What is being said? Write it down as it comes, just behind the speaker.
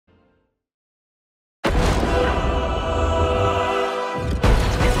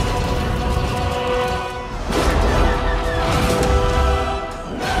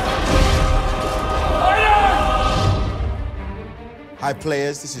Hi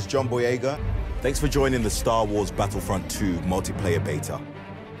players, this is John Boyega. Thanks for joining the Star Wars Battlefront 2 multiplayer beta.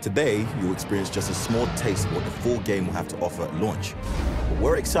 Today, you'll experience just a small taste of what the full game will have to offer at launch. But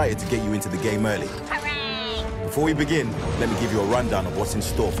we're excited to get you into the game early. Hooray! Before we begin, let me give you a rundown of what's in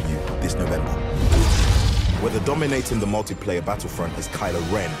store for you this November. Whether dominating the multiplayer Battlefront as Kylo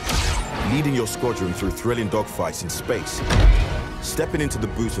Ren, leading your squadron through thrilling dogfights in space, stepping into the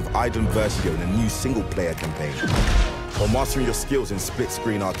boots of Iden Versio in a new single-player campaign, or mastering your skills in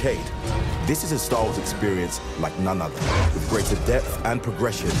split-screen arcade, this is a Star Wars experience like none other, with greater depth and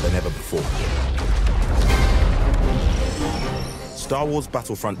progression than ever before. Star Wars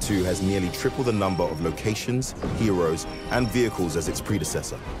Battlefront 2 has nearly triple the number of locations, heroes, and vehicles as its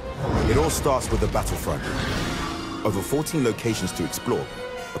predecessor. It all starts with the Battlefront. Over 14 locations to explore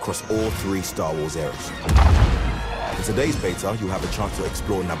across all 3 Star Wars eras. In today's beta, you'll have a chance to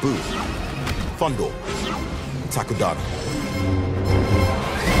explore Naboo, Fundor, Takodana.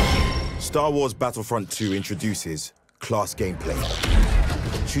 Star Wars Battlefront 2 introduces class gameplay.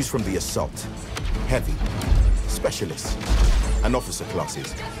 Choose from the Assault, Heavy, Specialist, and Officer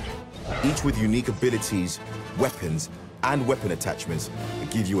classes, each with unique abilities, weapons, and weapon attachments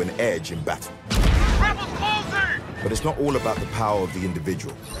that give you an edge in battle. Rebels closing! But it's not all about the power of the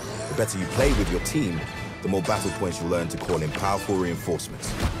individual. The better you play with your team, the more battle points you'll learn to call in powerful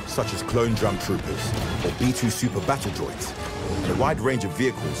reinforcements, such as clone drum troopers or B-2 super battle droids, and a wide range of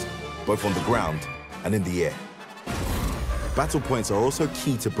vehicles, both on the ground and in the air. Battle points are also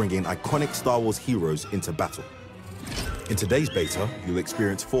key to bringing iconic Star Wars heroes into battle. In today's beta, you'll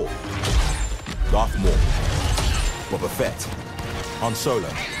experience 4. Darth Maul, Boba Fett, Han Solo,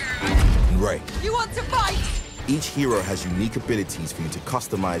 and Rey. You want to fight? Each hero has unique abilities for you to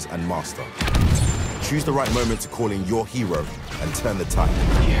customize and master. Choose the right moment to call in your hero and turn the tide.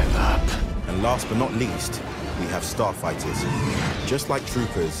 Give up. And last but not least, we have starfighters. Just like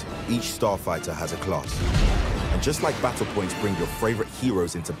troopers, each starfighter has a class. And just like battle points bring your favorite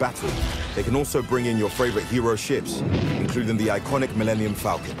heroes into battle, they can also bring in your favorite hero ships, including the iconic Millennium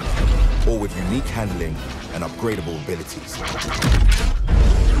Falcon, all with unique handling and upgradable abilities.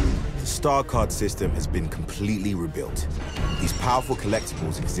 The Star Card system has been completely rebuilt. These powerful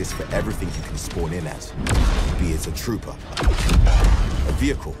collectibles exist for everything you can spawn in as, be it a trooper, a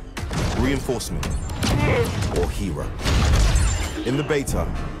vehicle, reinforcement, or hero. In the beta,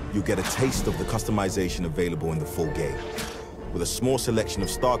 you'll get a taste of the customization available in the full game, with a small selection of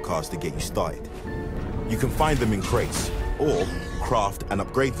Star Cards to get you started. You can find them in crates, or craft and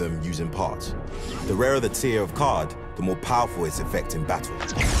upgrade them using parts. The rarer the tier of card, the more powerful its effect in battle.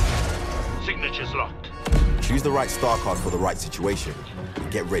 Signature's locked. Choose the right Star Card for the right situation,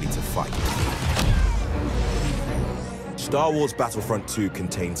 and get ready to fight. Star Wars Battlefront 2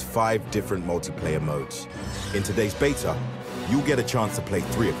 contains 5 different multiplayer modes. In today's beta, you'll get a chance to play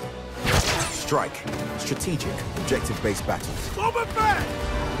 3 of them. Strike, strategic, objective-based battles. Boba Fett!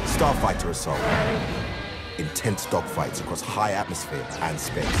 Starfighter Assault, intense dogfights across high atmosphere and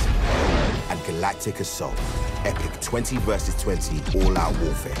space. And Galactic Assault, epic 20 versus 20 all-out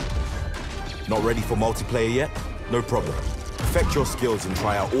warfare. Not ready for multiplayer yet? No problem. Perfect your skills and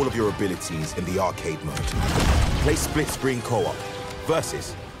try out all of your abilities in the arcade mode. Play split-screen co-op,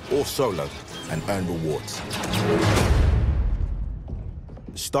 versus, or solo, and earn rewards.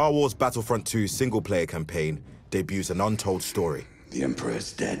 Star Wars Battlefront 2's single-player campaign debuts an untold story. The Emperor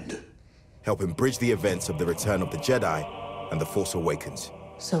is dead. Helping bridge the events of the Return of the Jedi and The Force Awakens.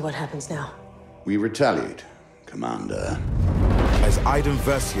 So what happens now? We retaliate, Commander. As Iden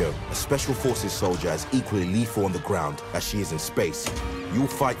Versio, a Special Forces soldier as equally lethal on the ground as she is in space, you'll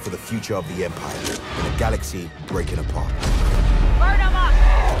fight for the future of the Empire in a galaxy breaking apart. Burn 'em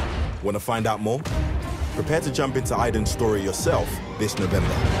up! Want to find out more? Prepare to jump into Iden's story yourself this November.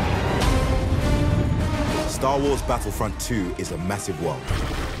 Star Wars Battlefront 2 is a massive world,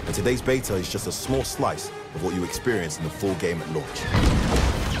 and today's beta is just a small slice of what you experience in the full game at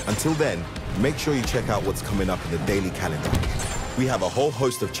launch. Until then, make sure you check out what's coming up in the daily calendar. We have a whole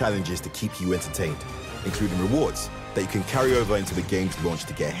host of challenges to keep you entertained, including rewards that you can carry over into the game's launch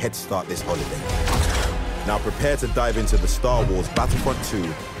to get a head start this holiday. Now prepare to dive into the Star Wars Battlefront 2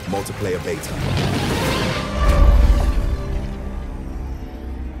 multiplayer beta.